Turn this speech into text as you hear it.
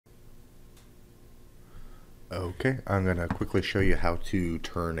Okay, I'm going to quickly show you how to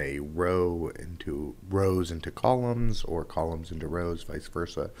turn a rows into columns or columns into rows, vice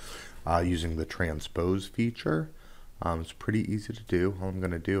versa, using the transpose feature. It's pretty easy to do. All I'm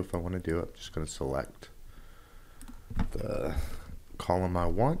going to do, if I want to do it, I'm just going to select the column I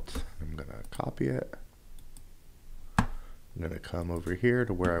want. I'm going to copy it. I'm going to come over here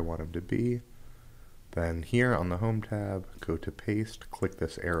to where I want them to be. Then here on the Home tab, go to Paste, click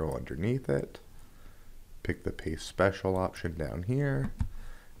this arrow underneath it. Pick the Paste Special option down here.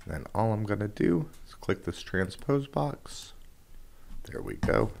 And then all I'm going to do is click this Transpose box. There we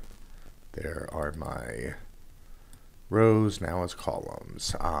go. There are my rows now as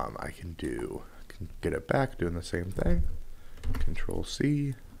columns. I can get it back doing the same thing. Control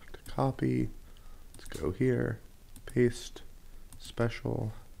C to copy. Let's go here, paste,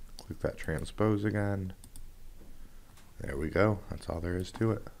 special, click that transpose again. There we go. That's all there is to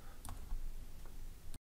it.